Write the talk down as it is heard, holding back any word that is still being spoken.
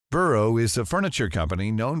Burrow is a furniture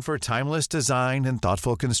company known for timeless design and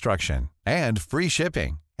thoughtful construction, and free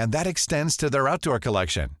shipping, and that extends to their outdoor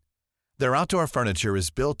collection. Their outdoor furniture is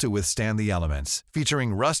built to withstand the elements,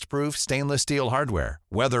 featuring rust-proof stainless steel hardware,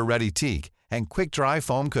 weather-ready teak, and quick-dry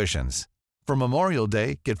foam cushions. For Memorial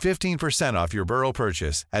Day, get 15% off your Burrow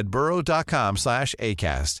purchase at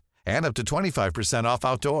burrow.com/ACAST and up to 25% off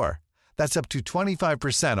outdoor. That's up to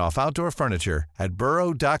 25% off outdoor furniture at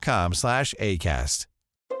burrow.com/ACAST.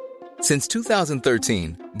 Since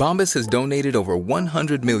 2013, Bombas has donated over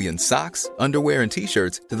 100 million socks, underwear, and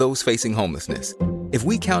T-shirts to those facing homelessness. If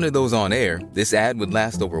we counted those on air, this ad would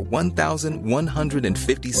last over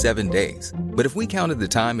 1,157 days. But if we counted the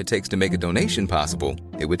time it takes to make a donation possible,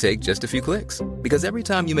 it would take just a few clicks. Because every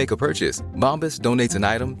time you make a purchase, Bombas donates an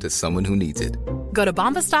item to someone who needs it. Go to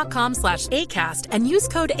bombas.com/ACAST and use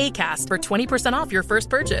code ACAST for 20% off your first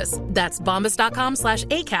purchase. That's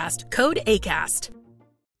bombas.com/ACAST, code ACAST.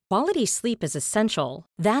 Quality sleep is essential.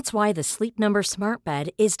 That's why the Sleep Number Smart Bed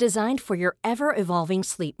is designed for your ever-evolving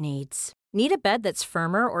sleep needs. Need a bed that's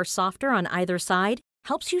firmer or softer on either side?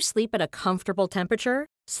 Helps you sleep at a comfortable temperature?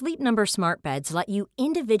 Sleep Number Smart Beds let you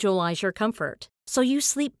individualize your comfort, so you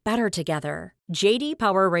sleep better together. J.D.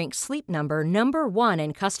 Power ranks Sleep Number #1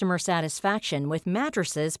 in customer satisfaction with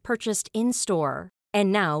mattresses purchased in-store.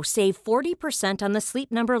 And now, save 40% on the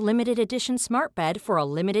Sleep Number Limited Edition Smart Bed for a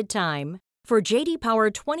limited time. For J.D. Power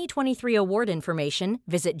 2023 award information,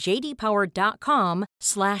 visit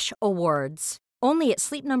jdpower.com/awards. Only at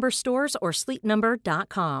Sleep Number stores or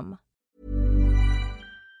sleepnumber.com.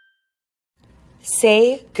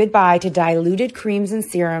 Say goodbye to diluted creams and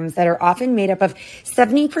serums that are often made up of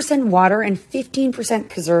 70% water and 15%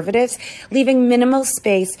 preservatives, leaving minimal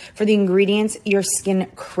space for the ingredients your skin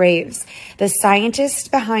craves. The scientists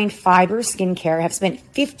behind Fiber Skincare have spent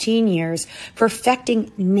 15 years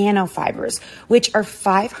perfecting nanofibers, which are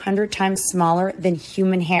 500 times smaller than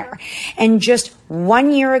human hair. And just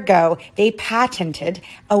 1 year ago, they patented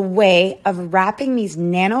a way of wrapping these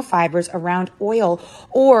nanofibers around oil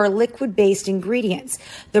or liquid-based ingredients.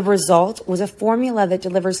 The result was a formula that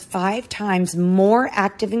delivers 5 times more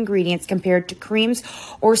active ingredients compared to creams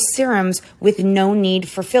or serums with no need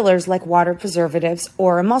for fillers like water preservatives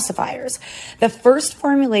or emulsifiers. The first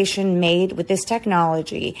formulation made with this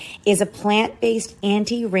technology is a plant-based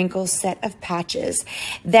anti-wrinkle set of patches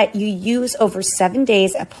that you use over 7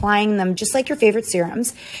 days, applying them just like your favorite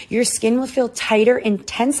serums. Your skin will feel tighter in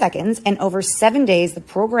 10 seconds, and over 7 days, the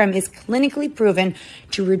program is clinically proven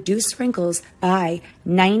to reduce wrinkles by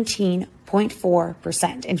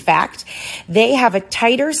 19.4%. In fact, they have a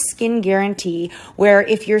tighter skin guarantee where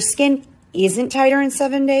if your skin isn't tighter in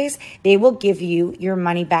 7 days, they will give you your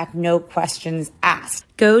money back, no questions asked.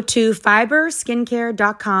 Go to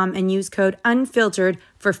fiberskincare.com and use code UNFILTERED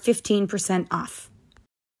for 15% off.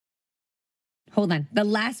 Hold on. The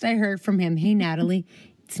last I heard from him, hey, Natalie,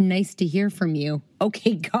 it's nice to hear from you.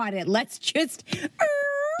 Okay, got it. Let's just...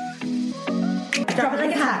 Drop it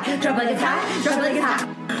like it's hot. Drop it like it's hot. Drop it like it's hot.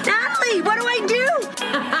 Natalie, what do I do?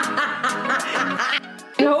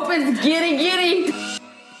 I hope it's giddy.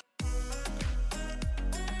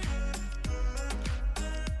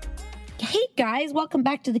 Hey guys, welcome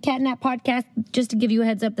back to the Catnap Podcast. Just to give you a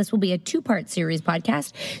heads up, this will be a 2-part series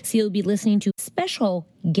podcast. So you'll be listening to special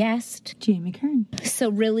guest Jamie Kern. So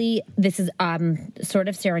really, this is sort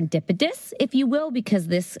of serendipitous, if you will, because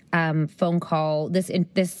this phone call, this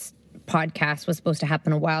podcast was supposed to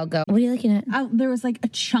happen a while ago. What are you looking at? Oh, there was like a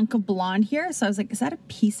chunk of blonde here, so I was like, is that a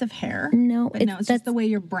piece of hair? No, it's just the way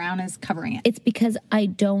your brown is covering it. It's because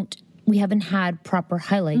we haven't had proper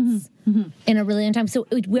highlights in a really long time. So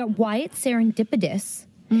why it's serendipitous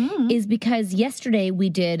is because yesterday we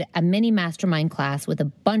did a mini mastermind class with a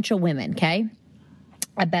bunch of women, okay,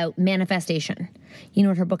 about manifestation. You know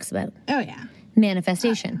what her book's about? Oh, yeah.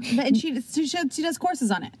 Manifestation. And she does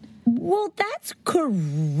courses on it. Well, that's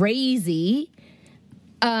crazy.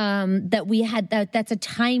 That we had that's a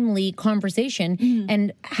timely conversation,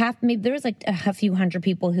 and there was like a few hundred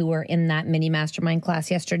people who were in that mini mastermind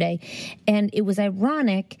class yesterday, and it was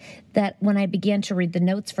ironic that when I began to read the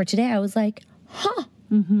notes for today, I was like,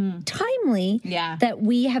 timely that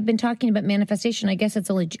we have been talking about manifestation. I guess it's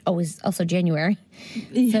always also January.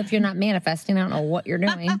 So if you're not manifesting, I don't know what you're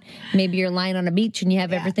doing. Maybe you're lying on a beach and you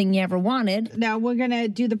have everything you ever wanted. Now we're going to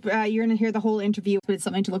do you're going to hear the whole interview, but it's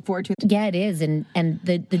something to look forward to. Yeah, it is. And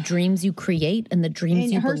the dreams you create and the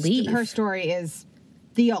dreams you believe. Her story is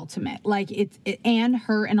the ultimate. Like and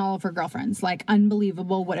her and all of her girlfriends. Like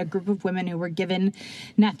unbelievable what a group of women who were given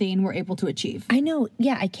nothing were able to achieve. I know.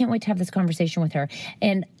 Yeah, I can't wait to have this conversation with her.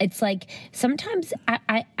 And it's like sometimes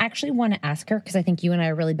I actually want to ask her, because I think you and I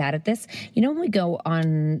are really bad at this. You know, when we go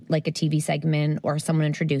on like a TV segment or someone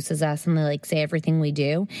introduces us and they like say everything we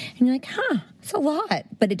do, and you're like, it's a lot,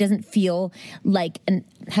 but it doesn't feel like, and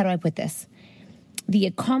how do I put this? The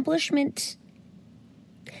accomplishment,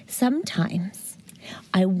 sometimes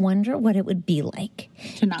I wonder what it would be like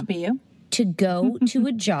to not be you. To go to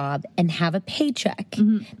a job and have a paycheck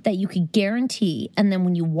that you could guarantee, and then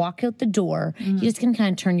when you walk out the door, you just can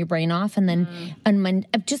kind of turn your brain off, and then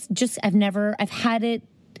I've had it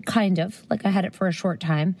kind of, like I had it for a short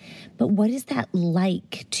time, but what is that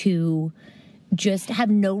like to just have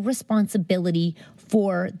no responsibility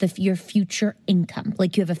for your future income?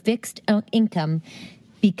 Like you have a fixed income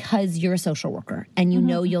because you're a social worker and you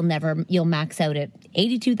know you'll max out at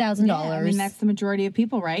 $82,000. Yeah, I mean, that's the majority of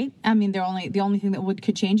people, right? I mean, the only thing that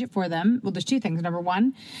could change it for them, well, there's two things. Number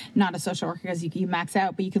one, not a social worker because you max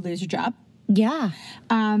out, but you could lose your job. Yeah.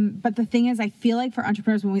 But the thing is, I feel like for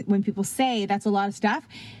entrepreneurs, when people say that's a lot of stuff,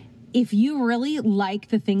 if you really like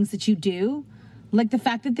the things that you do, like the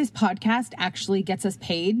fact that this podcast actually gets us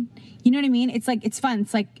paid, you know what I mean? It's like, it's fun.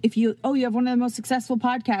 It's like if you have one of the most successful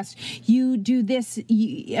podcasts, you do this,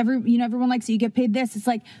 everyone likes it, you get paid this. It's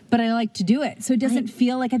like, but I like to do it. So it doesn't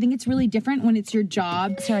feel like, I think it's really different when it's your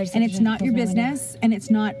job and it's not your business and it's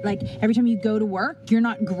not like every time you go to work, you're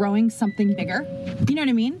not growing something bigger. You know what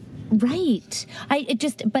I mean? Right. I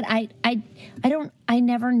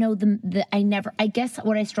never know I guess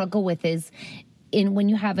what I struggle with is, when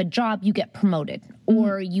you have a job, you get promoted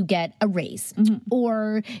or you get a raise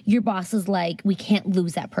or your boss is like, we can't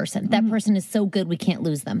lose that person. That person is so good, we can't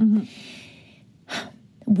lose them.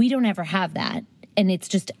 We don't ever have that. And it's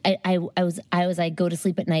just, I go to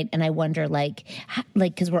sleep at night and I wonder like,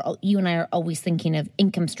 cause you and I are always thinking of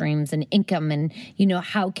income streams and income and, you know,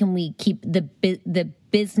 how can we keep the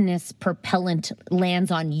business propellant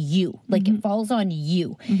lands on you? Like it falls on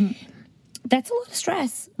you. That's a lot of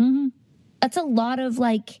stress. That's a lot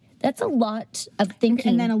of thinking.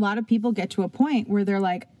 And then a lot of people get to a point where they're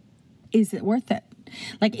like, is it worth it?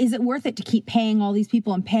 Like, is it worth it to keep paying all these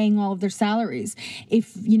people and paying all of their salaries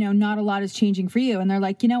if, you know, not a lot is changing for you? And they're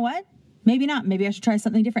like, you know what? Maybe not. Maybe I should try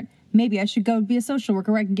something different. Maybe I should go be a social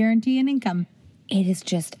worker where I can guarantee an income. It is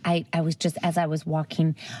just, I was just, as I was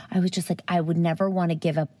walking, I was just like, I would never want to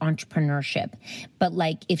give up entrepreneurship. But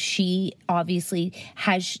like, if she obviously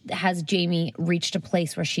has Jamie reached a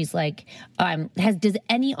place where she's like, does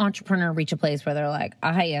any entrepreneur reach a place where they're like,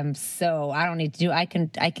 I don't need to do, I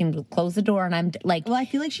can close the door and I'm like. Well, I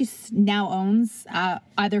feel like she now owns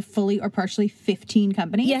either fully or partially 15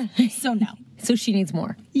 companies. Yeah. So no. So she needs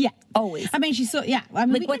more. Yeah. Always. I mean, she's so, yeah. I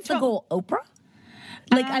mean, like, what's the goal? Oprah?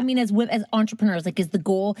 Like, I mean, as entrepreneurs, like, is the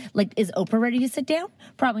goal, like, is Oprah ready to sit down?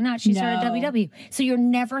 Probably not. She started WW. So you're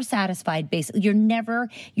never satisfied, basically.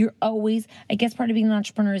 You're always, I guess part of being an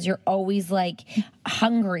entrepreneur is you're always, like,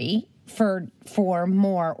 hungry for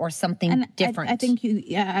more or something different. I think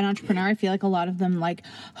an entrepreneur, I feel like a lot of them like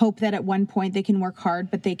hope that at one point they can work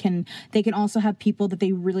hard, but they can also have people that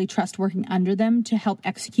they really trust working under them to help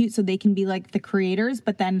execute so they can be like the creators.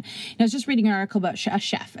 But then I was just reading an article about a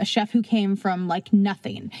chef who came from like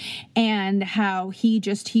nothing and how he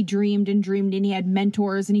dreamed and he had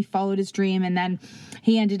mentors and he followed his dream. And then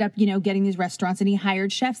he ended up, getting these restaurants and he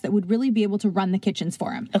hired chefs that would really be able to run the kitchens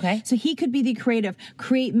for him. Okay. So he could be the creative,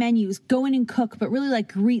 create menus, go in and cook, but really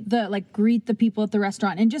like greet the people at the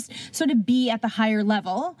restaurant and just sort of be at the higher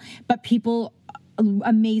level. But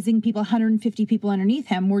amazing people, 150 people underneath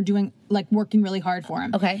him were working really hard for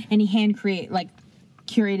him. Okay. And he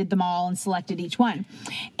curated them all and selected each one.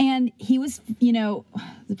 And he was,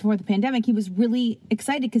 before the pandemic, he was really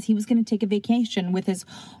excited because he was going to take a vacation with his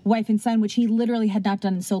wife and son, which he literally had not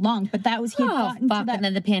done in so long. But that was, he had gotten to that. And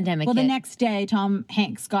then the pandemic hit. The next day, Tom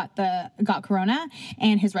Hanks got corona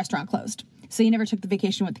and his restaurant closed. So he never took the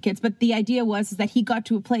vacation with the kids. But the idea was that he got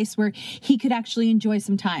to a place where he could actually enjoy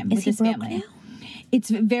some time with his family. Now? It's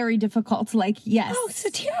very difficult. Yes. Oh, it's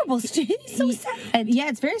terrible. It's so sad. Yeah,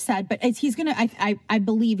 it's very sad. But he's going to, I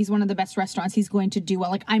believe he's one of the best restaurants. He's going to do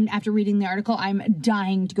well. After reading the article, I'm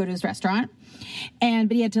dying to go to his restaurant.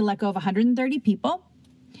 But he had to let go of 130 people.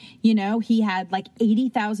 He had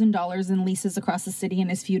 $80,000 in leases across the city in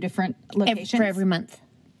his few different locations. For every month.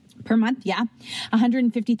 Per month, yeah.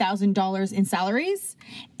 $150,000 in salaries.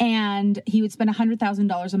 And he would spend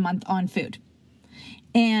 $100,000 a month on food.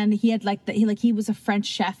 And he had he was a French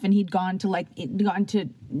chef and he'd gone to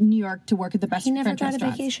New York to work at the best French restaurants. He never got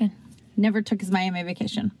a vacation. Never took his Miami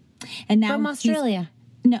vacation. And now from Australia.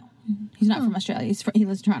 No, he's not from Australia. He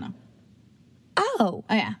lives in Toronto. Oh.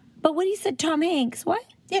 Oh, yeah. But what he said, Tom Hanks, what?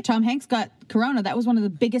 Yeah, Tom Hanks got corona. That was one of the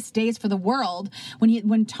biggest days for the world.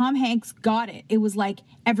 When Tom Hanks got it, it was like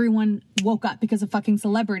everyone woke up because a fucking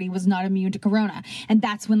celebrity was not immune to corona. And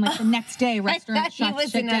that's when, like, the next day, restaurants he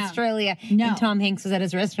was in down. Australia. No. And Tom Hanks was at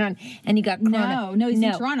his restaurant and he got corona. No, he's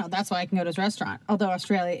in Toronto. That's why I can go to his restaurant. Although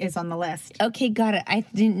Australia is on the list. Okay, got it. I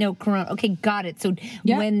didn't know corona. Okay, got it. So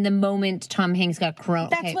when the moment Tom Hanks got corona.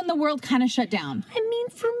 That's when the world kind of shut down. I mean,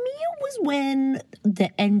 for me, it was when the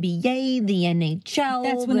NBA, the NHL.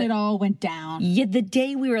 That's when it all went down. Yeah, the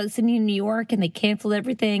day we were sitting in New York and they canceled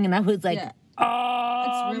everything, and I was like,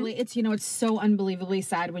 it's so unbelievably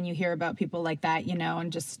sad when you hear about people like that,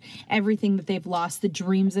 and just everything that they've lost, the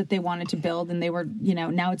dreams that they wanted to build, and they were,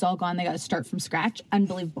 now it's all gone. They got to start from scratch.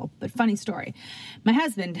 Unbelievable. But funny story. My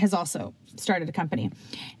husband has also started a company,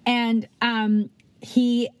 and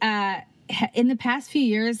he in the past few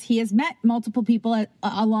years, he has met multiple people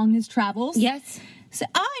along his travels. Yes. So,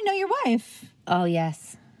 I know your wife. Oh,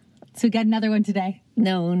 yes. So we got another one today.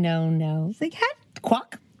 No. It's like,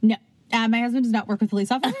 Quack? No. My husband does not work with police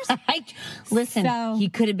officers. Listen, So- he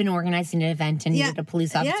could have been organizing an event and needed a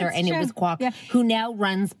police officer, it's and true. it was Quack, Yeah. who now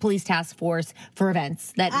runs police task force for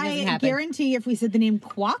events. That doesn't I happen. guarantee if we said the name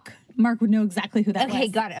Quack, Mark would know exactly who that was. Okay,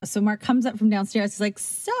 got it. So Mark comes up from downstairs. He's like,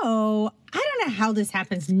 so I don't know how this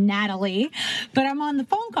happens, Natalie, but I'm on the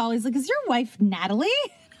phone call. He's like, is your wife Natalie?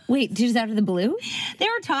 Wait, just out of the blue? They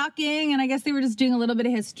were talking, and I guess they were just doing a little bit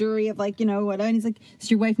of history of what, and he's like,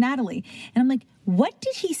 it's your wife Natalie. And I'm like, what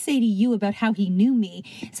did he say to you about how he knew me?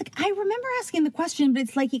 It's like, I remember asking the question, but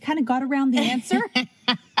it's like he kind of got around the answer.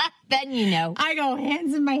 Then you know. I go,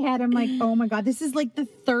 hands in my head. I'm like, oh my God, this is like the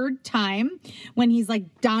third time when he's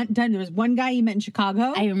like done. There was one guy he met in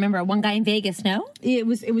Chicago. I remember one guy in Vegas, no? It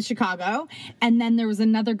was Chicago. And then there was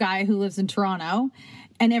another guy who lives in Toronto.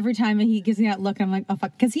 And every time he gives me that look, I'm like, oh,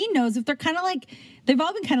 fuck. Because he knows if they're kind of like, they've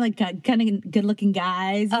all been kind of good-looking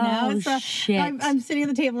guys, you know? So shit. I'm sitting at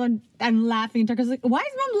the table and I'm laughing. And Tucker's like, why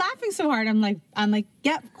is Mom laughing so hard? I'm like,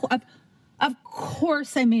 yeah, of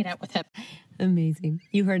course I made out with him. Amazing.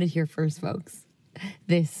 You heard it here first, folks.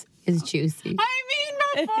 This is juicy. I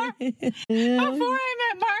mean, before I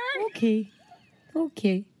met Mark.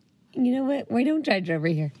 Okay. You know what? We don't judge over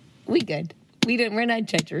here. We good. We're not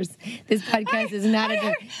judgers. This podcast is not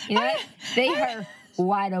a. You know what? They are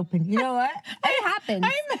wide open. You know what? It happens.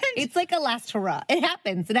 It's like a last hurrah. It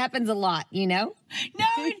happens. It happens a lot. You know. No,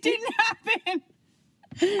 it didn't happen.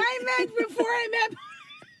 I meant before I met.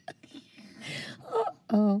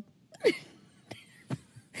 Oh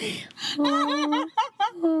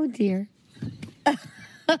dear.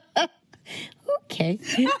 Okay.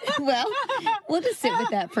 Well, we'll just sit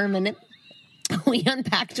with that for a minute. We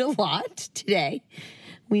unpacked a lot today.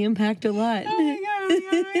 Oh my God.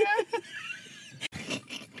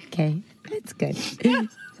 Okay, that's good.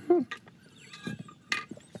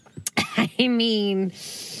 I mean...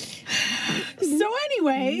 So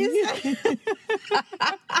anyways...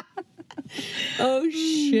 Oh,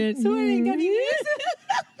 shit. So I ain't got any news.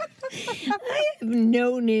 I have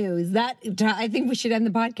no news. I think we should end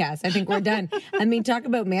the podcast. I think we're done. I mean, talk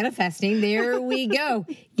about manifesting. There we go.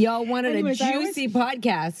 Y'all wanted a juicy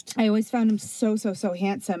podcast. I always found him so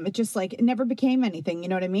handsome. It just like it never became anything. You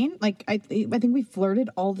know what I mean? Like I think we flirted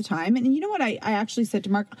all the time. And you know what? I actually said to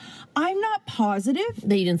Mark, I'm not positive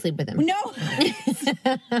that you didn't sleep with him. No,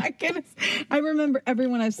 I remember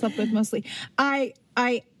everyone I've slept with mostly. I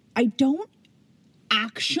don't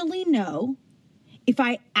actually know if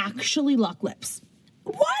I actually lock lips.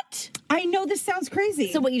 What? I know this sounds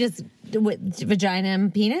crazy. So what, you just, vagina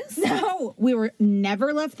and penis? No, we were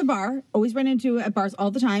never left the bar. Always ran into at bars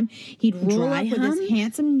all the time. He'd roll up with his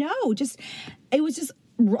handsome. No, it was just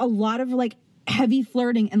a lot of like heavy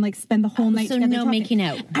flirting and like spend the whole night so together. No talking. making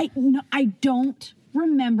out. I don't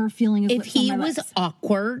remember feeling his if lips on he my was lips.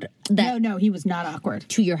 awkward. No, he was not awkward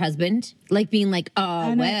to your husband. Like being like,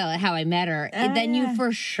 oh well, how I met her. Then you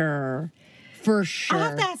for sure. I'll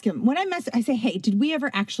have to ask him. When I say, hey, did we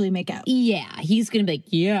ever actually make out? Yeah, he's going to be like,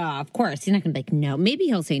 yeah, of course. He's not going to be like, no. Maybe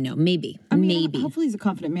he'll say no. Maybe. Hopefully he's a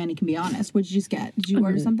confident man. He can be honest. What did you just get? Did you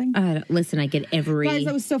order something? Listen, I get every... Guys,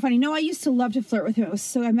 that was so funny. No, I used to love to flirt with him.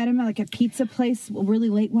 I met him at like a pizza place really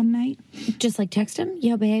late one night. Just like text him?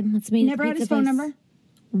 Yo, babe, let's meet Never had his phone number.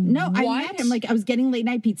 No, what? I met him. Like I was getting late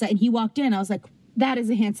night pizza and he walked in. I was like, that is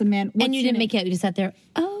a handsome man. And you didn't make out. You just sat there.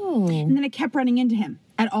 Oh. And then I kept running into him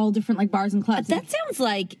at all different like bars and clubs. That sounds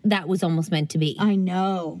like that was almost meant to be. I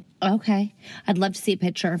know. Okay. I'd love to see a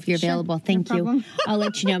picture if you're available. Thank you. I'll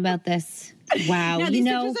let you know about this. Wow. No, these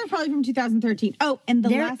pictures are probably from 2013. Oh, and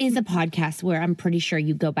there is a podcast where I'm pretty sure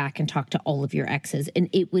you go back and talk to all of your exes, and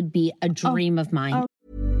it would be a dream of mine.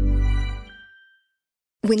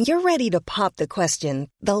 When you're ready to pop the question,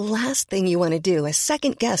 the last thing you want to do is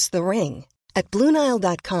second-guess the ring. At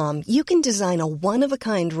BlueNile.com, you can design a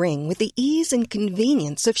one-of-a-kind ring with the ease and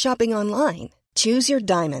convenience of shopping online. Choose your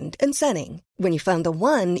diamond and setting. When you find the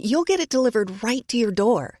one, you'll get it delivered right to your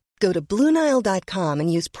door. Go to BlueNile.com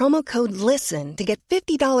and use promo code LISTEN to get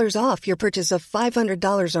 $50 off your purchase of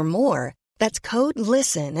 $500 or more. That's code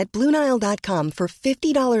LISTEN at BlueNile.com for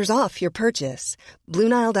 $50 off your purchase.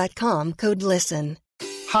 BlueNile.com, code LISTEN.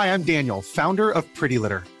 Hi, I'm Daniel, founder of Pretty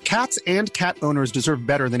Litter. Cats and cat owners deserve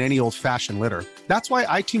better than any old-fashioned litter. That's why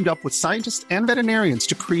I teamed up with scientists and veterinarians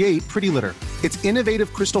to create Pretty Litter. Its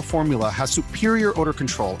innovative crystal formula has superior odor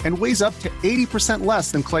control and weighs up to 80%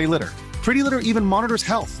 less than clay litter. Pretty Litter even monitors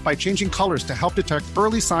health by changing colors to help detect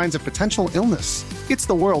early signs of potential illness. It's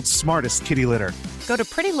the world's smartest kitty litter. Go to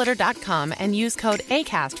prettylitter.com and use code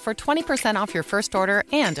ACAST for 20% off your first order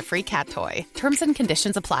and a free cat toy. Terms and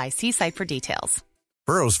conditions apply. See site for details.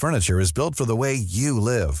 Burrow's furniture is built for the way you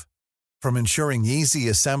live. From ensuring easy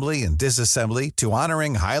assembly and disassembly to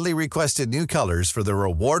honoring highly requested new colors for their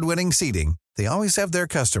award-winning seating, they always have their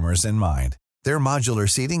customers in mind. Their modular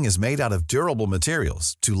seating is made out of durable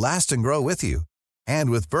materials to last and grow with you. And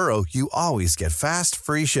with Burrow, you always get fast,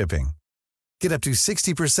 free shipping. Get up to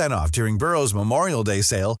 60% off during Burrow's Memorial Day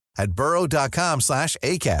sale at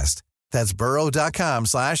burrow.com/ACAST. That's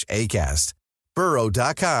burrow.com/ACAST.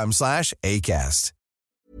 burrow.com/ACAST.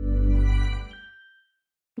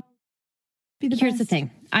 Here's the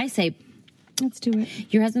thing. I say, let's do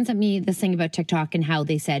it. Your husband sent me this thing about TikTok and how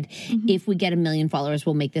they said, if we get 1 million followers,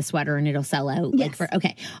 we'll make this sweater and it'll sell out. Yes.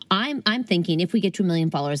 Okay. I'm thinking if we get to 1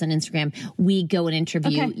 million followers on Instagram, we go and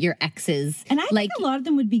interview your exes. And I think a lot of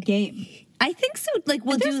them would be game. I think so. Like,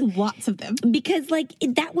 we'll there's do lots of them. Because, like,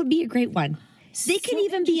 that would be a great one. They can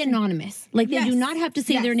even be anonymous. Like, they do not have to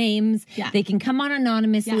say their names. Yeah. They can come on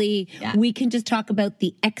anonymously. Yeah. We can just talk about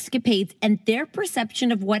the escapades and their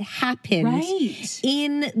perception of what happened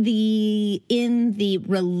in the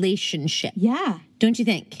relationship. Yeah. Don't you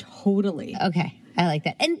think? Totally. Okay. I like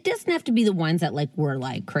that. And it doesn't have to be the ones that, like, were,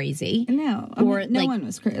 like, crazy. No. Or, no one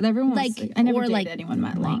was crazy. Everyone was, like, I never dated anyone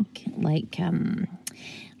that long.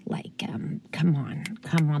 Come on,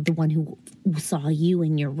 the one who saw you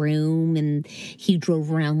in your room and he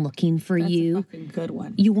drove around looking for you. That's a fucking good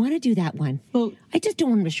one. You want to do that one. Well, I just don't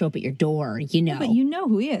want him to show up at your door, you know. But you know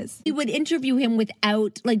who he is. We would interview him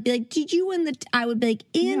without, like, be like, did you I would be like,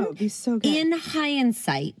 it'd be so good. In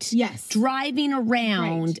hindsight, yes, driving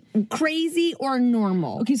around, crazy or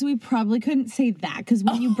normal. Okay, so we probably couldn't say that because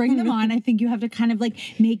when you bring them on, I think you have to kind of, like,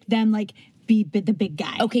 make them, like, be the big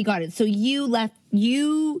guy. Okay, got it. So you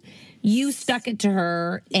stuck it to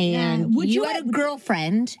her, and you had a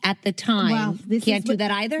girlfriend at the time. Well, Can't do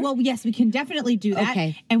that either? Well, yes, we can definitely do that.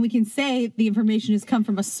 Okay. And we can say the information has come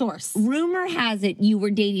from a source. Rumor has it you were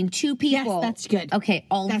dating 2 people. Yes, that's good. Okay,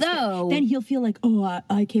 although... Then he'll feel like,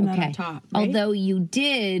 I came out on top. Right? Although you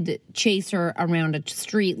did chase her around a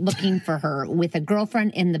street looking for her with a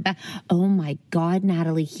girlfriend in the back. Oh my God,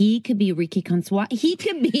 Natalie, he could be Ricky Consuave. He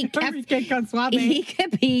could be... Ricky Consuave. He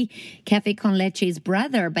could be Cafe Con Leche's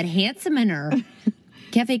brother, but handsomer.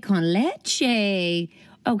 Cafe Con Leche.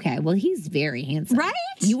 Okay, well, he's very handsome. Right?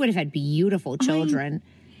 You would have had beautiful children.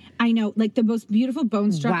 I know, like the most beautiful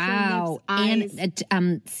bone structure, lips, eyes.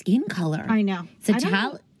 And skin color. I know.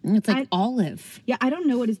 It's like olive. Yeah, I don't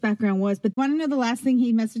know what his background was, but want to know the last thing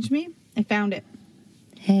he messaged me? I found it.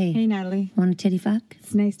 Hey, Natalie. Want a titty fuck?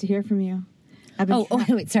 It's nice to hear from you.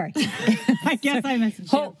 Wait, sorry. I guess I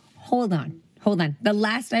messaged you. Hold on. The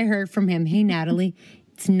last I heard from him, hey, Natalie,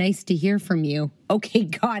 it's nice to hear from you. Okay,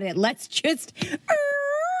 got it. Let's just...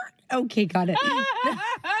 Okay, got it.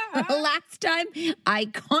 The last time I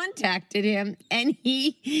contacted him and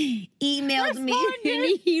he emailed me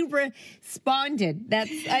and he responded. So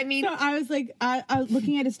I was like, I was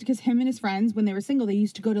looking at it because him and his friends, when they were single, they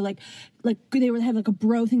used to go to like they would have like a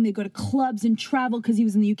bro thing. They'd go to clubs and travel because he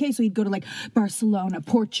was in the UK. So he'd go to like Barcelona,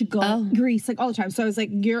 Portugal, Greece, like all the time. So I was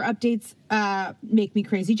like, your updates make me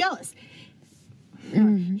crazy jealous.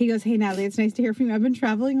 Mm-hmm. He goes, hey, Natalie, it's nice to hear from you. I've been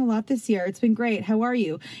traveling a lot this year. It's been great. How are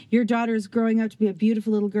you? Your daughter's growing up to be a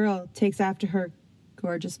beautiful little girl. Takes after her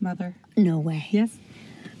gorgeous mother. No way. Yes.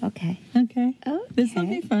 Okay. This will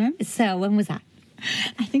be fun. So when was that?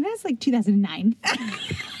 I think that was like 2009.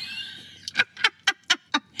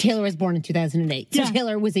 Taylor was born in 2008. So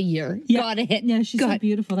Taylor was a year. Yeah. Got it. Yeah, she's so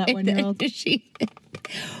beautiful, that 1-year-old.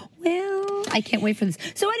 Well, I can't wait for this.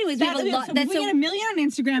 So anyways, we have a lot. So we get 1 million on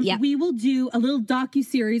Instagram. We will do a little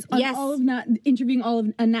docu-series on all of interviewing all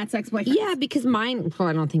of Nat's ex-boyfriends. Yeah, because mine, well,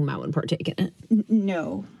 I don't think Matt would partake in it.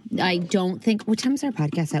 No. I don't think. What time is our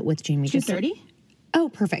podcast at with Jamie? 2:30. Oh,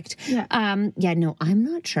 perfect. Yeah. No, I'm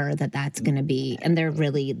not sure that that's going to be, and they're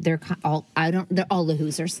all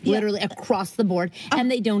lahoosers, literally across the board,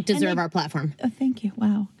 and they don't deserve our platform. Oh, thank you.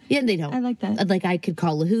 Wow. Yeah, they don't. I like that. Like, I could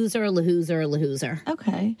call lahooser.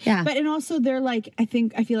 Okay. Yeah. But, and also they're like, I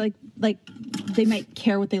feel like they might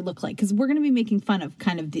care what they look like, because we're going to be making fun of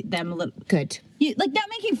kind of them a little. Good. Like, not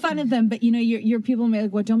making fun of them, but, your people may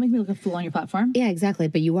like, what, don't make me look a fool on your platform. Yeah, exactly.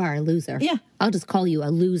 But you are a loser. Yeah. I'll just call you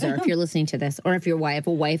a loser if you're listening to this. Or if you're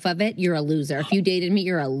a wife of it, you're a loser. If you dated me,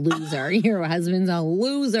 you're a loser. Your husband's a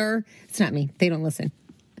loser. It's not me. They don't listen.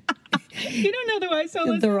 You don't know the wives don't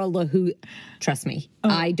listen. They're a lahoo. Trust me.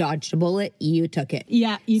 I dodged a bullet. You took it.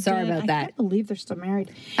 Yeah, you Sorry did. about that. I can't believe they're still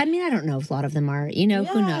married. I mean, I don't know if a lot of them are. Who knows?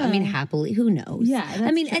 I mean, happily, who knows? Yeah, that's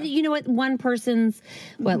I mean, true. and you know what? One person's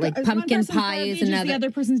pumpkin pie is another. The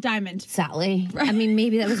other person's diamond. Sally. Right. I mean,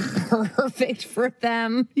 maybe that was perfect for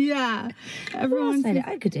them. Yeah. Everyone.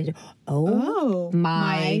 I could date. Oh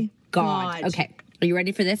my God. Okay, are you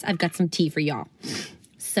ready for this? I've got some tea for y'all.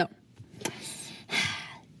 So,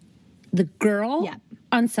 the girl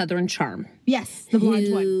on Southern Charm. Yes, the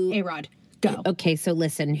blonde one. A-Rod. Go. Okay, so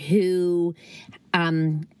listen, who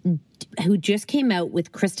just came out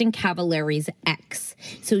with Kristen Cavallari's ex.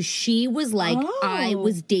 So she was like, I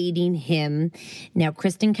was dating him. Now,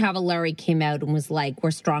 Kristen Cavallari came out and was like,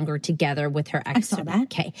 we're stronger together with her ex. I saw that.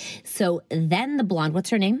 Okay. So then the blonde, what's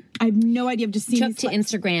her name? I have no idea. I've just seen took to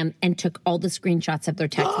Instagram and took all the screenshots of their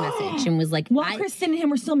text message and was like, while Kristen and him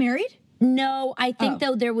were still married? No, I think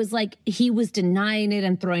though there was he was denying it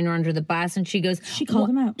and throwing her under the bus, and she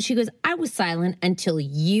called him out. She goes, I was silent until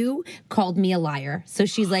you called me a liar. So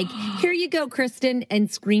she's like, here you go, Kristen, and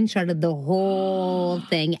screenshotted the whole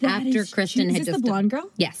thing after Kristen had just the blonde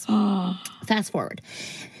girl. Yes. Fast forward.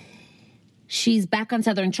 She's back on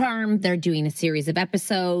Southern Charm. They're doing a series of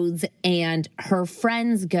episodes, and her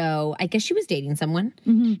friends go, I guess she was dating someone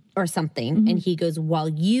or something. And he goes, while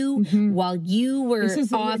you were this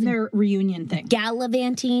is off their reunion thing,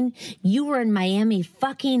 gallivanting, you were in Miami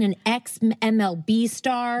fucking an ex-MLB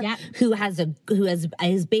star who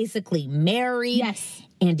is basically married. Yes.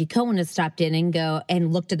 Andy Cohen has stopped in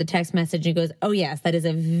and looked at the text message and goes, oh yes, that is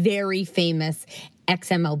a very famous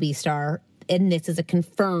ex-MLB star. And this is a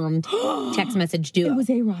confirmed text message duo. It was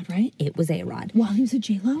A-Rod, right? It was A-Rod. While he was with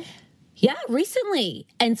J-Lo? Yeah, recently.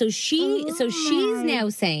 And so she's now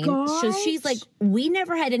saying, so she's like, we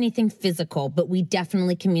never had anything physical, but we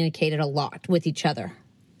definitely communicated a lot with each other.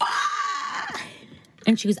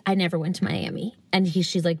 And she goes, I never went to Miami. And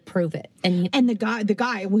she's like, prove it. And the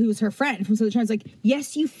guy who was her friend from Southern Charm was like,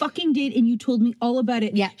 yes, you fucking did, and you told me all about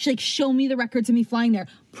it. Yeah. She's like, show me the records of me flying there.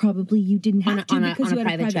 Probably you didn't have to because you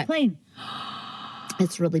had a private plane.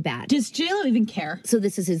 It's really bad. Does J-Lo even care? So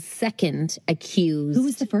this is his second accused. Who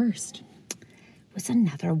was the first? It was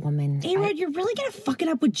another woman. A-Rod, you're really going to fuck it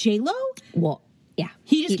up with J-Lo? Well, yeah.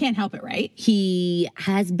 He just can't help it, right? He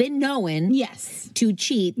has been known to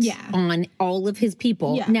cheat on all of his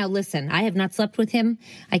people. Yeah. Now, listen, I have not slept with him.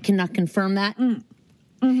 I cannot confirm that.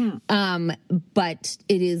 But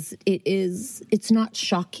it's not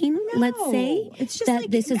shocking, let's say, it's just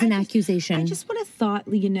that this is an accusation. I just would have thought,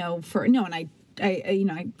 and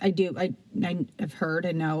I've heard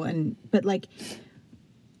and know, but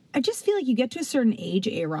I just feel like you get to a certain age,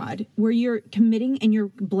 A-Rod, where you're committing and you're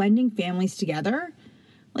blending families together.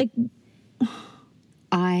 What?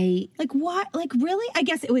 Really? I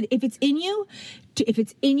guess it would, if it's in you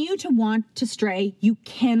to want to stray, you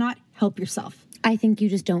cannot help yourself. I think you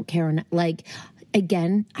just don't care.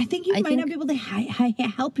 Again, I think you might not be able to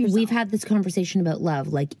help yourself. We've had this conversation about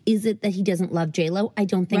love. Is it that he doesn't love J-Lo? I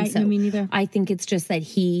don't think so. No, me neither. I think it's just that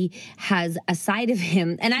he has a side of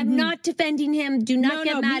him. And I'm not defending him. Do not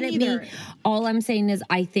get mad at me. All I'm saying is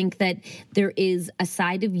I think that there is a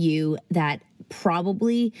side of you that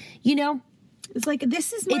probably, it's like,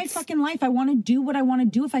 this is my fucking life. I want to do what I want to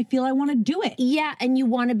do if I feel I want to do it. Yeah, and you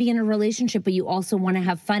want to be in a relationship, but you also want to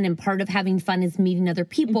have fun. And part of having fun is meeting other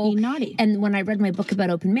people. And being naughty. And when I read my book about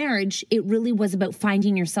open marriage, it really was about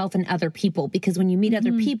finding yourself in other people. Because when you meet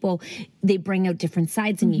other people, they bring out different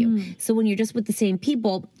sides in you. So when you're just with the same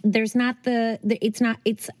people, there's not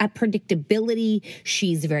it's a predictability.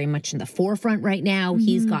 She's very much in the forefront right now.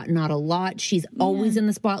 He's got not a lot. She's always in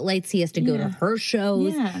the spotlights. He has to go to her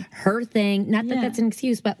shows, her thing. Not that that's an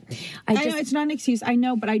excuse, but I know it's not an excuse. I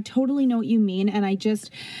know, but I totally know what you mean. And I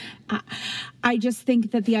just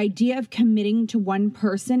think that the idea of committing to one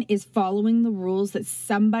person is following the rules that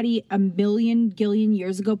somebody a million gillion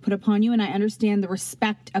years ago put upon you. And I understand the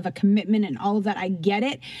respect of a commitment and all of that. I get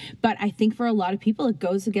it. But I think for a lot of people, it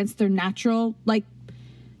goes against their natural ways.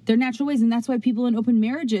 And that's why people in open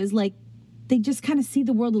marriages, like, they just kind of see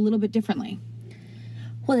the world a little bit differently.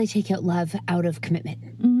 Well, they take out love out of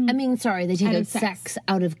commitment. Mm-hmm. I mean, sorry, they take out sex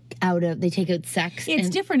out of. They take out sex. It's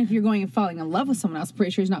different if you're going and falling in love with someone else.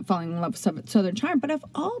 Pretty sure he's not falling in love with Southern Charm. But of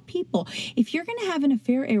all people, if you're going to have an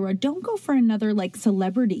affair, Era, don't go for another like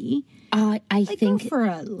celebrity. I think go for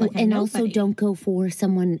a and also don't go for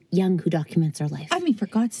someone young who documents their life. I mean, for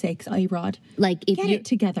God's sakes, A-Rod, like if get it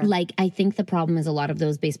together. Like I think the problem is a lot of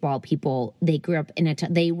those baseball people, they grew up in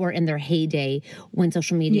they were in their heyday when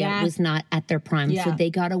social media was not at their prime, so they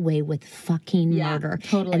got away with fucking murder.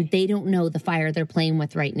 Totally, and they don't know the fire they're playing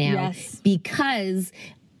with right now because.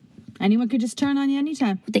 Anyone could just turn on you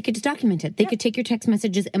anytime. They could just document it. They could take your text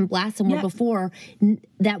messages and blast them. Where before,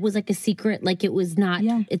 that was like a secret. Like it was not.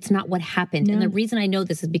 It's not what happened. No. And the reason I know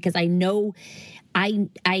this is because I know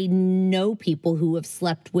people who have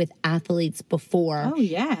slept with athletes before. Oh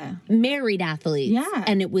yeah, married athletes. Yeah,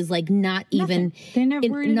 and it was like not even. They're never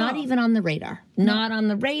worried not even on the radar. No. Not on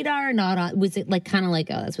the radar. Not on. Was it like kind of like,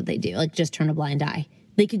 oh, that's what they do? Like just turn a blind eye.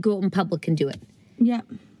 They could go out in public and do it. Yeah,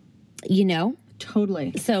 you know.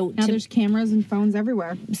 Totally. So now there's cameras and phones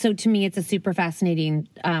everywhere. So to me, it's a super fascinating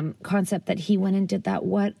concept that he went and did that.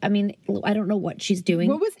 What? I mean, I don't know what she's doing.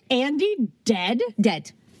 What was Andy dead?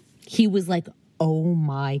 Dead. He was like, oh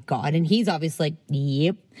my God. And he's obviously like,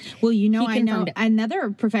 yep. Well, you know, I know another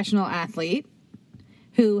professional athlete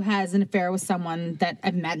who has an affair with someone that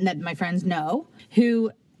I've met and that my friends know, who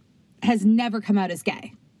has never come out as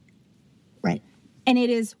gay. Right. And it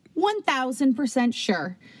is 1,000%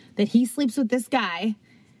 sure that he sleeps with this guy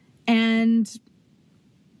and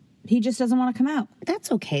he just doesn't want to come out.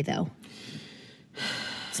 That's okay, though.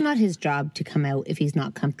 It's not his job to come out if he's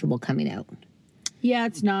not comfortable coming out. Yeah,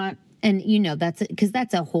 it's not. And, you know,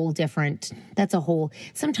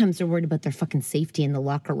 sometimes they're worried about their fucking safety in the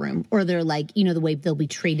locker room. Or they're like, you know, the way they'll be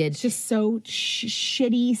treated. It's just so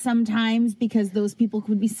shitty sometimes because those people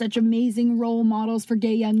could be such amazing role models for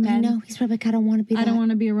gay young men. I know. He's probably like, I don't want to be that. I don't want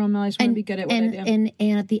to be a role model. I just want to be good at what I do.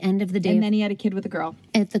 And at the end of the day. And then he had a kid with a girl.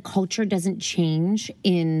 If the culture doesn't change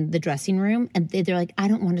in the dressing room, and they're like, I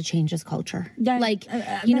don't want to change this culture. Yeah, like,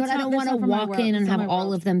 you know what? I don't want to walk in and have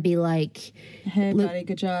all of them be like, hey, buddy,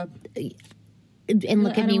 good job. And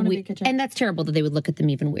look at me weird. And that's terrible that they would look at them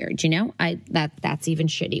even weird, you know? That's even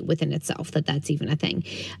shitty within itself, that's even a thing.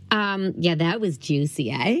 Yeah, that was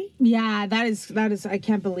juicy, eh? Yeah, that is I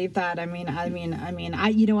can't believe that. I mean,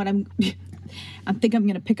 you know what, I think I'm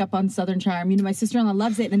going to pick up on Southern Charm. You know, my sister-in-law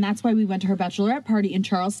loves it, and that's why we went to her bachelorette party in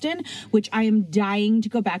Charleston, which I am dying to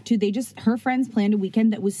go back to. Her friends planned a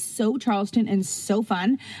weekend that was so Charleston and so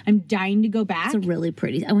fun. I'm dying to go back. It's really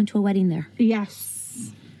pretty. I went to a wedding there. Yes.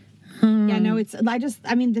 Yeah, no, the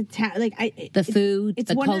food,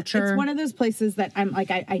 the culture. It's one of those places that I'm like,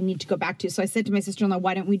 I need to go back to. So I said to my sister-in-law,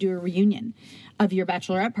 why don't we do a reunion of your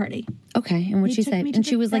bachelorette party? Okay. And what'd she say? And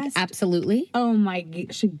she was like, absolutely. Oh my,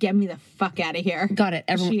 should get me the fuck out of here. Got it.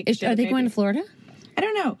 Everyone, are they going to Florida? I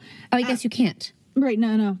don't know. Oh, I guess you can't. Right.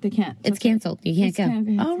 No, they can't. It's canceled. You can't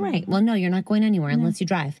go. Oh, right. Well, no, you're not going anywhere unless you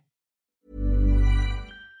drive.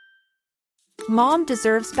 Mom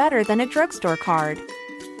deserves better than a drugstore card.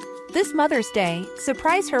 This Mother's Day,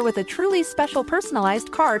 surprise her with a truly special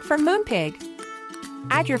personalized card from Moonpig.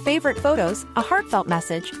 Add your favorite photos, a heartfelt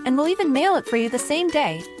message, and we'll even mail it for you the same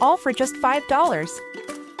day, all for just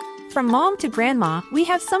 $5. From mom to grandma, we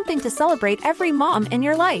have something to celebrate every mom in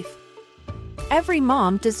your life. Every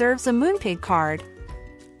mom deserves a Moonpig card.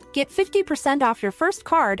 Get 50% off your first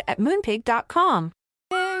card at Moonpig.com.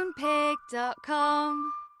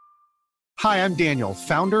 Moonpig.com. Hi, I'm Daniel,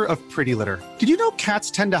 founder of Pretty Litter. Did you know cats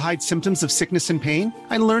tend to hide symptoms of sickness and pain?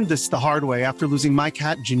 I learned this the hard way after losing my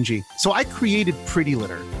cat, Gingy. So I created Pretty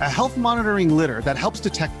Litter, a health monitoring litter that helps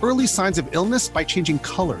detect early signs of illness by changing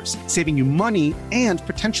colors, saving you money and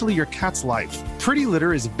potentially your cat's life. Pretty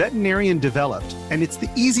Litter is veterinarian developed, and it's the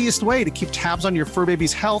easiest way to keep tabs on your fur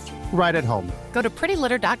baby's health right at home. Go to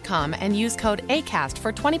prettylitter.com and use code ACAST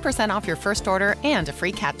for 20% off your first order and a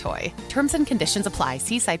free cat toy. Terms and conditions apply.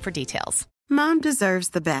 See site for details. Mom deserves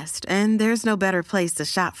the best, and there's no better place to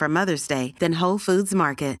shop for Mother's Day than Whole Foods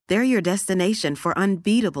Market. They're your destination for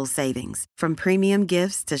unbeatable savings, from premium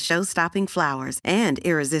gifts to show-stopping flowers and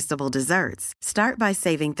irresistible desserts. Start by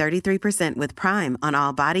saving 33% with Prime on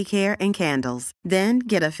all body care and candles. Then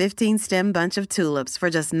get a 15-stem bunch of tulips for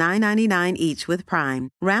just $9.99 each with Prime.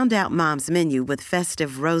 Round out Mom's menu with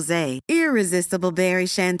festive rosé, irresistible berry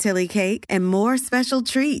chantilly cake, and more special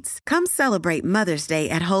treats. Come celebrate Mother's Day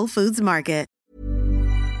at Whole Foods Market.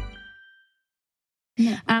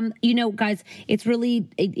 Guys, it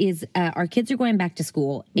is our kids are going back to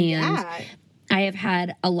school, and I have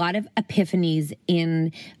had a lot of epiphanies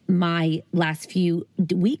in my last few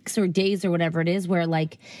weeks or days or whatever it is, where did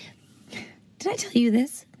I tell you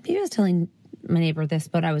this? Maybe I was telling my neighbor this,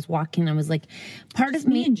 but I was walking and I was like, part of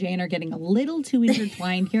me and Jane are getting a little too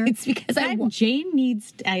intertwined here. It's because Jane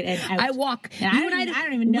needs I walk. And I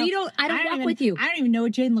don't even know. I don't walk with you. I don't even know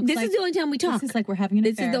what Jane looks like. This is the only time we talk. This is like we're having an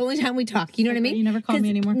affair. This is the only time we talk. You know what I mean? You never call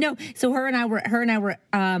me anymore. No. So her and I were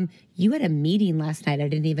you had a meeting last night I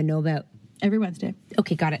didn't even know about. Every Wednesday.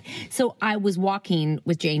 Okay, got it. So I was walking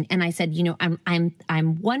with Jane and I said,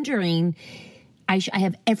 I'm wondering, I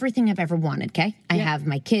have everything I've ever wanted, okay? I have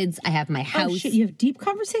my kids, I have my house. Oh, shit, you have deep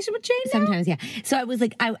conversation with Jane now? Sometimes, yeah. So I was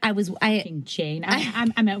like, Jane,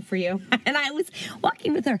 I'm out for you. And I was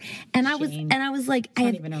walking with her, and I was like, I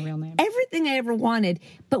have even a real name. Everything I ever wanted,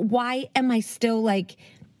 but why am I still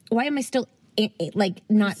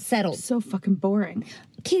not settled? So fucking boring.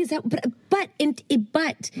 Okay,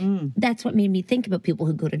 but that's what made me think about people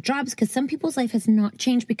who go to jobs, because some people's life has not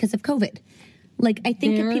changed because of COVID. I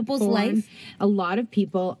think of people's life. A lot of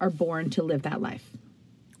people are born to live that life.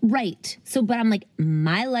 Right. So, but I'm like,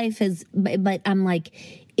 my life is, but I'm like,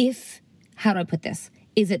 how do I put this?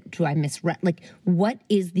 Do I misread? What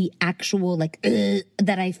is the actual, that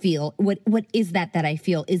I feel? What is that I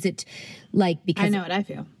feel? Is it because. I know what I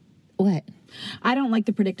feel. What? I don't like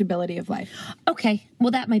the predictability of life. Okay.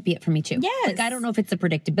 Well, that might be it for me too. Yes. I don't know if it's the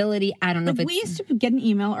predictability. I don't know if it's. We used to get an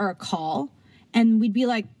email or a call and we'd be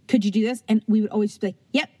like, could you do this? And we would always be like,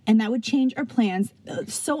 yep. And that would change our plans.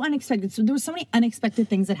 So unexpected. So there were so many unexpected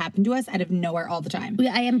things that happened to us out of nowhere all the time.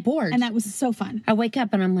 I am bored. And that was so fun. I wake up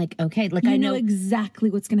and I'm like, okay. I know exactly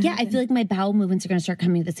what's going to happen. Yeah, I feel like my bowel movements are going to start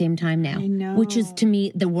coming at the same time now. I know. Which is, to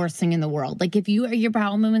me, the worst thing in the world. If your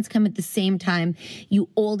bowel movements come at the same time, you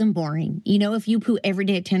old and boring. If you poo every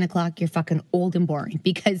day at 10 o'clock, you're fucking old and boring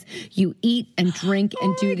because you eat and drink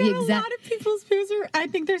and do the exact... A lot of people's poos are, I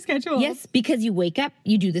think they're scheduled. Yes, because you wake up,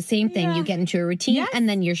 you do the same thing. Yeah. You get into a routine, and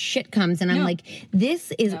then your shit comes, and I'm like,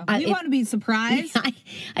 this is... we want to be surprised.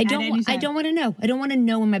 I don't want to know. I don't want to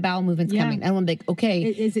know when my bowel movement's coming. I want to be like, okay.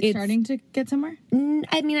 Is it starting to get somewhere?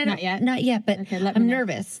 I mean, Not yet? Not yet, but okay, I'm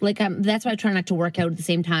nervous. That's why I try not to work out at the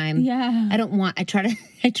same time. Yeah.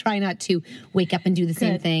 I try not to wake up and do the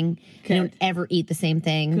same thing. Good. I don't ever eat the same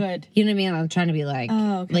thing. Good. You know what I mean? I'm trying to be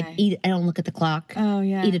eat. I don't look at the clock. Oh,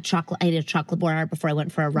 yeah. I ate a chocolate bar before I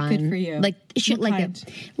went for a run. Good for you. Shit what like kind?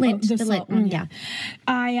 Lint. The salt one, yeah.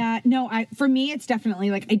 For me, it's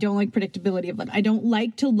definitely I don't like predictability of life. I don't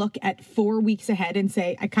like to look at 4 weeks ahead and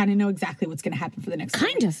say, I kind of know exactly what's going to happen for the next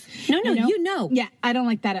kind of. No, you know. Yeah, I don't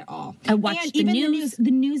like that at all. I watch the news.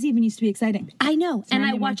 The news even used to be exciting. I know. And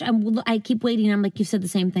I keep waiting. I'm like, you said the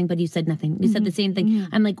same thing, but you said nothing. You said the same thing.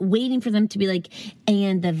 Mm-hmm. I'm waiting for them to be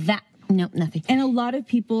no, nothing. And a lot of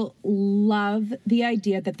people love the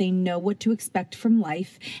idea that they know what to expect from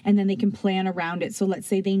life and then they can plan around it. So let's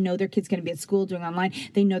say they know their kid's going to be at school doing online.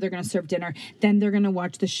 They know they're going to serve dinner. Then they're going to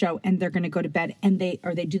watch the show and they're going to go to bed and they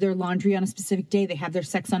do their laundry on a specific day. They have their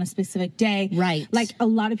sex on a specific day. Right. A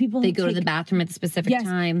lot of people. They go to the bathroom at a specific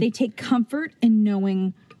time. They take comfort in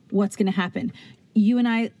knowing what's going to happen. You and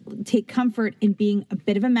I take comfort in being a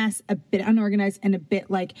bit of a mess, a bit unorganized, and a bit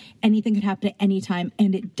anything could happen at any time,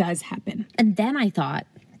 and it does happen. And then I thought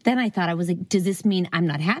I was like, does this mean I'm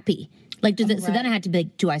not happy? So then I had to be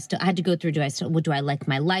do I like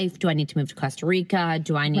my life? Do I need to move to Costa Rica?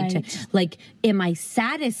 Do I need to, am I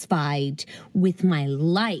satisfied with my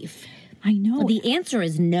life? I know. The answer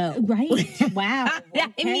is no. Right. Wow.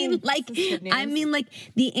 Okay. I mean,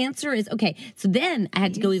 the answer is, okay. So then I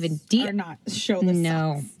had to go even deeper. Not show the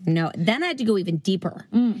No. Then I had to go even deeper.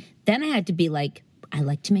 Then I had to be I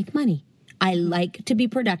like to make money. I like to be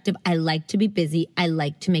productive. I like to be busy. I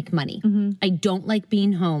like to make money. Mm-hmm. I don't like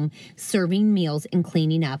being home, serving meals and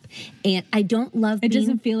cleaning up. And I don't love It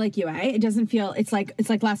doesn't feel like you, eh? It doesn't feel, it's like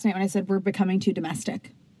last night when I said we're becoming too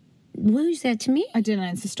domestic. Will you say that to me? I did on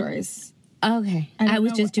Insta stories. Okay. I don't I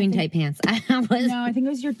was know just what- doing I think- tight pants. I was. No, I think it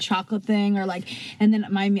was your chocolate thing, or like, and then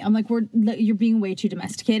I'm like, you're being way too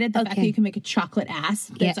domesticated. The fact that you can make a chocolate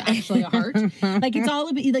ass that's actually a heart, like it's all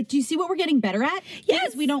a bit. Like, do you see what we're getting better at?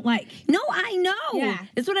 Yes, we don't like. No, I know. Yeah,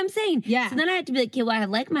 that's what I'm saying. Yeah. So then I had to be like, okay, well, I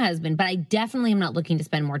like my husband, but I definitely am not looking to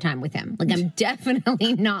spend more time with him. Like, I'm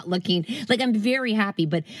definitely not looking. Like, I'm very happy,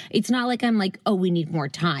 but it's not like I'm like, oh, we need more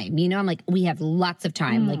time. You know, I'm like, we have lots of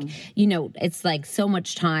time. Like, you know, it's like so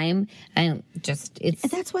much time, and just it's.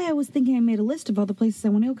 That's why I was thinking I made a list of all the places I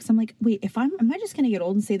want to go, because I'm like, wait, am I just going to get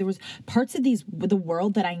old and say there was parts of the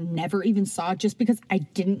world that I never even saw just because I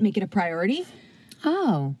didn't make it a priority?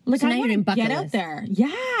 Oh, like so I now you're want in to bucket get out list. there. Yeah,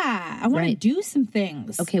 I want to do some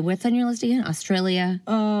things. Okay, what's on your list again? Australia,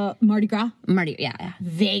 Mardi Gras, yeah.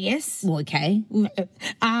 Vegas. Well, okay.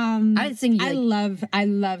 I was thinking I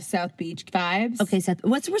love South Beach vibes. Okay, Seth.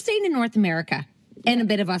 We're staying in North America and a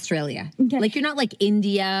bit of Australia. Okay. Like you're not like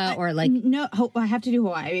India or like no. I have to do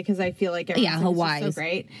Hawaii because I feel like Hawaii is so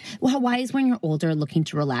great. Well, Hawaii is when you're older, looking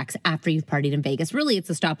to relax after you've partied in Vegas. Really,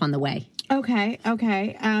 it's a stop on the way. Okay.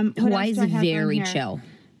 Hawaii is very chill.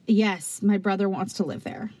 Yes, my brother wants to live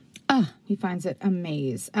there. Oh, he finds it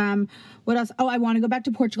amazing. What else? Oh, I want to go back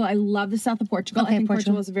to Portugal. I love the south of Portugal. Okay, I think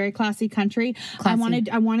Portugal is a very classy country. Classy.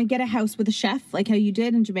 I want to get a house with a chef, like how you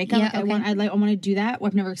did in Jamaica. Yeah, like I want to do that.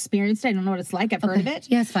 I've never experienced it. I don't know what it's like. I've heard of it.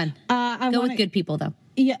 Yeah, it's fun. Go with good people though.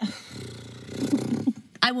 Yeah.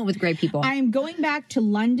 I went with great people. I'm going back to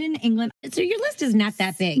London, England. So your list is not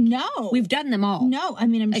that big. No. We've done them all. No, I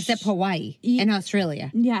mean, except Hawaii and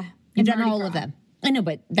Australia. Yeah. You've done all of them. I know,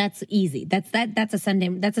 but that's easy. That's a Sunday.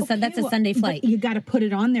 That's a Sunday flight. You got to put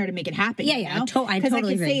it on there to make it happen. Yeah, I totally I can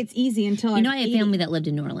agree. say it's easy until I have family that lived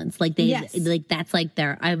in New Orleans. Like like that's like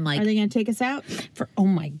their. I'm like, are they going to take us out? Oh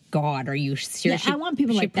my God, are you serious? Yeah, I want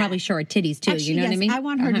people like she'd probably show her titties too. Actually, you know what I mean? I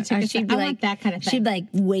want her to take us out. I want that kind of thing. She'd like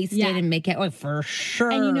waste it and make it. Oh, for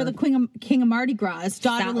sure. And you know the King of Mardi Gras, his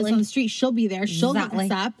daughter lives on the street. She'll be there. She'll hook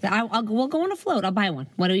us up. We'll go on a float. I'll buy one.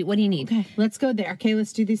 What do you need? Okay, let's go there. Okay,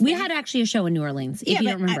 let's do these. We had actually a show in New Orleans. If you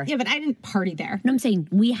don't remember. Yeah, but I didn't party there. No, I'm saying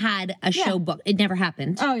we had a show booked. It never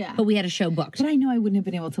happened. Oh, yeah. But we had a show booked. But I know I wouldn't have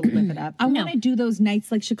been able to live it up. I want to do those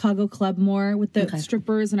nights like Chicago Club more with the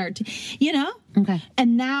strippers and our, Okay.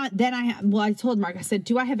 And now, I told Mark, I said,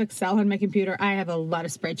 do I have Excel on my computer? I have a lot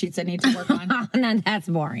of spreadsheets I need to work on. No, that's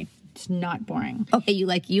boring. It's not boring. Okay, you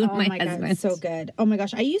and my husband. God, so good. Oh my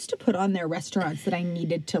gosh. I used to put on their restaurants that I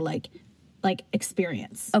needed to like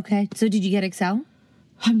experience. Okay. So did you get Excel?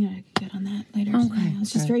 I'm going to get on that later. Okay. I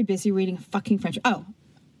was just very busy reading fucking French. Oh,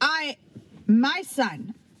 my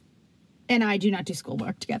son and I do not do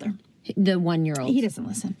schoolwork together. The 1-year-old. He doesn't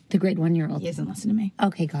listen. The grade 1-year-old. He doesn't listen to me.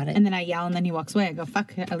 Okay, got it. And then I yell and then he walks away. I go,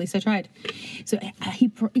 fuck, at least I tried. So he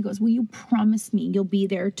goes, will you promise me you'll be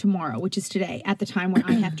there tomorrow, which is today, at the time when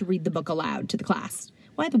I have to read the book aloud to the class?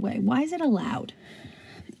 By the way, why is it aloud?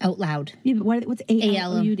 Out loud. Yeah, but what's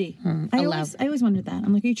A-L-O-U-D? I always wondered that.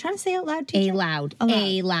 I'm like, are you trying to say out loud, teacher? A-loud.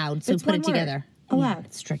 A-loud. So put it together. Aloud. Yeah,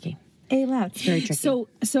 it's tricky. A-loud. It's very tricky.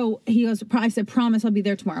 So he goes, I said, promise I'll be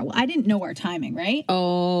there tomorrow. Well, I didn't know our timing, right?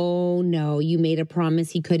 Oh, no. You made a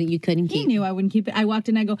promise you couldn't keep. He knew I wouldn't keep it. I walked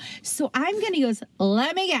in, I go, so I'm going to, he goes,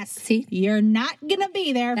 let me guess. See? You're not going to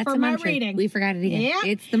be there for my reading. We forgot it again. Yeah.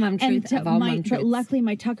 It's the mom truth of all mom truths. But luckily,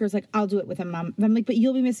 my Tucker's like, I'll do it with him, Mom. I'm like, but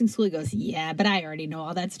you'll be missing school. He goes, yeah, but I already know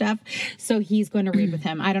all that stuff. So he's going to read with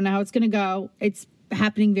him. I don't know how it's going to go. It's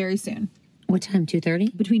happening very soon. What time?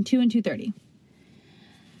 2:30? Between 2 and 2:30.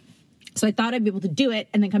 So I thought I'd be able to do it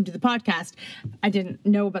and then come to the podcast. I didn't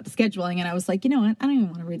know about the scheduling, and I was like, you know what? I don't even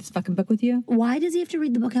want to read this fucking book with you. Why does he have to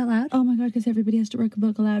read the book out loud? Oh my God, because everybody has to read a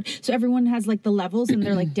book aloud. So everyone has like the levels, and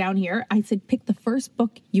they're like down here. I said, pick the first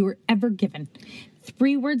book you were ever given.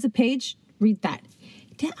 3 words a page, read that.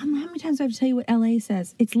 How many times do I have to tell you what LA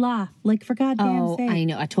says? It's law, like for goddamn sake. I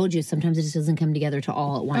know. I told you sometimes it just doesn't come together to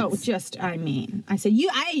all at once. I said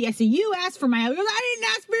you asked for my help. I didn't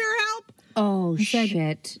ask for your help. Oh,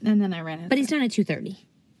 shit. And then I ran it. But he's done at 2:30.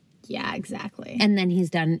 Yeah, exactly. And then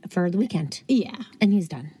he's done for the weekend. Yeah. And he's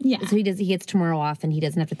done. Yeah. So he gets tomorrow off and he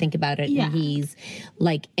doesn't have to think about it. Yeah. And he's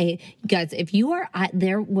like, guys, if you are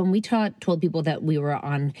there, when we told people that we were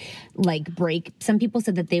on like break, some people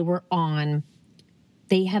said that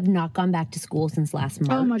they have not gone back to school since last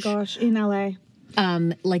March. Oh my gosh, in LA.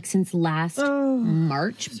 Like since last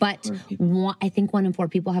March. But I think 1 in 4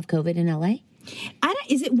 people have COVID in LA.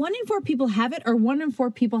 Is it 1 in 4 people have it, or 1 in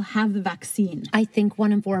 4 people have the vaccine? I think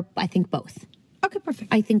 1 in 4. I think both. Okay,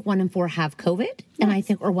 perfect. I think 1 in 4 have COVID, and I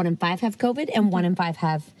think, or 1 in 5 have COVID, and 1 in 5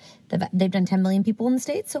 have they've done 10 million people in the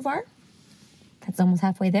States so far. That's almost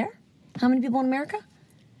halfway there. How many people in America?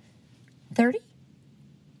 30?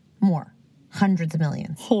 More. Hundreds of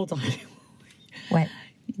millions. Hold on. What?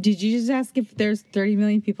 Did you just ask if there's 30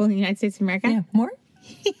 million people in the United States of America? Yeah, more?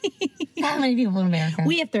 How many people in America?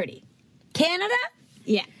 We have 30. Canada?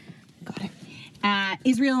 Yeah. Got it.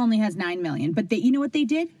 Israel only has 9 million. But you know what they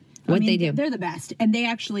did? What'd they do? They're the best. And they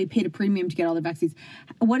actually paid a premium to get all the vaccines.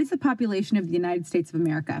 What is the population of the United States of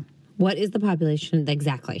America? What is the population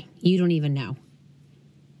exactly? You don't even know.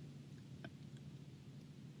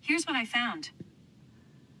 Here's what I found.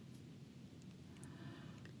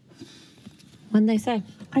 What'd they say?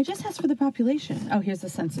 I just asked for the population. Oh, here's the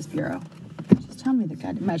Census Bureau. Just tell me the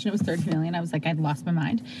God. Imagine it was 30 million. I was like, I'd lost my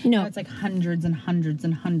mind. No. Now it's like hundreds and hundreds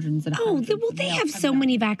and hundreds and hundreds. Oh, well, they have so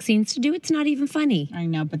many vaccines to do. It's not even funny. I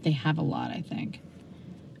know, but they have a lot, I think.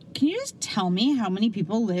 Can you just tell me how many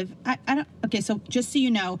people live? I don't. Okay, so just so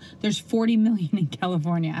you know, there's 40 million in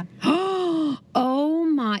California. Oh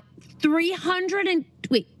my.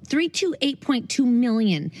 328.2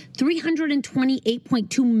 million.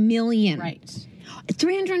 328.2 million. Right.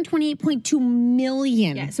 328.2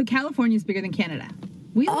 million. Yeah, so California's bigger than Canada.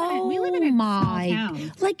 We live in a small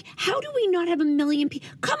town. Like, how do we not have a million people?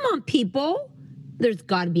 Come on, people. There's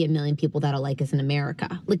got to be a million people that'll like us in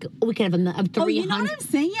America. Like, we could have 300. Oh, you know what I'm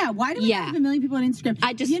saying? Yeah. Why do we have a million people on Instagram?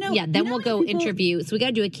 Then we'll go interview. So we got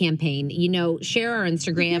to do a campaign. Share our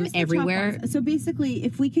Instagram everywhere. So basically,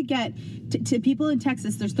 if we could get to people in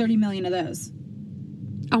Texas, there's 30 million of those.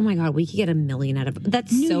 Oh my God, we could get a million out of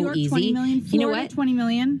that's New so York, easy. 20 million, Florida, you know what? 20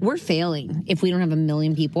 million. We're failing if we don't have a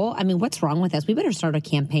million people. I mean, what's wrong with us? We better start a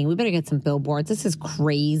campaign. We better get some billboards. This is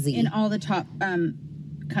crazy. In all the top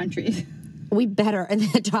countries. We better, in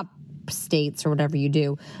the top states or whatever you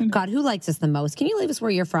do. God, who likes us the most? Can you leave us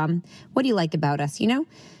where you're from? What do you like about us?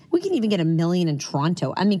 We can even get a million in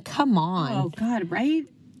Toronto. I mean, come on. Oh God, right?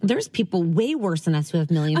 There's people way worse than us who have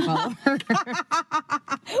a million followers.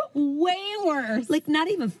 Way worse. Like, not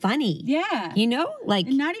even funny. Yeah. Like,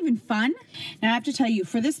 not even fun. Now I have to tell you,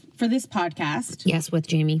 for this podcast. Yes, with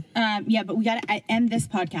Jamie. Yeah, but we got to end this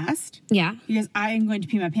podcast. Yeah. Because I am going to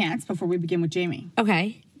pee my pants before we begin with Jamie.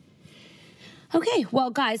 Okay,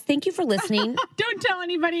 well, guys, thank you for listening. Don't tell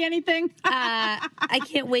anybody anything. I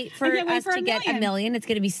can't wait for us to get a million. It's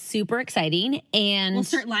going to be super exciting. And we'll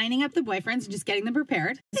start lining up the boyfriends and just getting them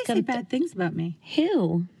prepared. They say bad things about me.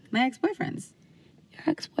 Who? My ex-boyfriends. Your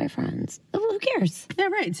ex-boyfriends. Oh, who cares? Yeah,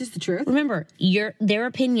 right. It's just the truth. Remember, their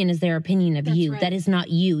opinion is their opinion of you. Right. That is not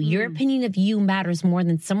you. Your opinion of you matters more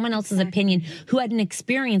than someone else's opinion who had an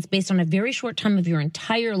experience based on a very short time of your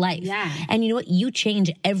entire life. Yeah. And you know what? You change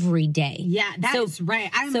every day. Yeah, that's right.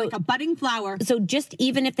 I'm like a budding flower. So just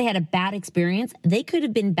even if they had a bad experience, they could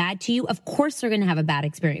have been bad to you. Of course they're going to have a bad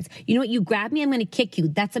experience. You know what? You grab me, I'm going to kick you.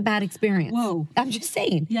 That's a bad experience. Whoa. I'm just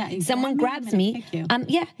saying. Yeah. Someone grabs me.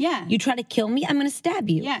 Yeah. You try to kill me, I'm going to stab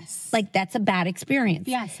you. Yes. Like, that's a bad experience.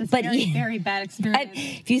 Yes, it's very bad experience.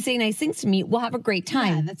 If you say nice things to me, we'll have a great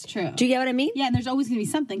time. Yeah, that's true. Do you get what I mean? Yeah, and there's always going to be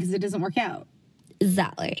something because it doesn't work out.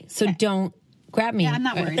 Exactly. So don't grab me. Yeah, I'm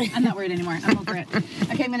not worried. I'm not worried anymore. I'm over it.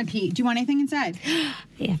 Okay, I'm going to pee. Do you want anything inside?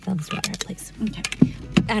 Yeah, fill this water, please. Okay.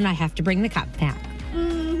 And I have to bring the cup back.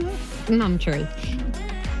 Mm-hmm. Mom truth.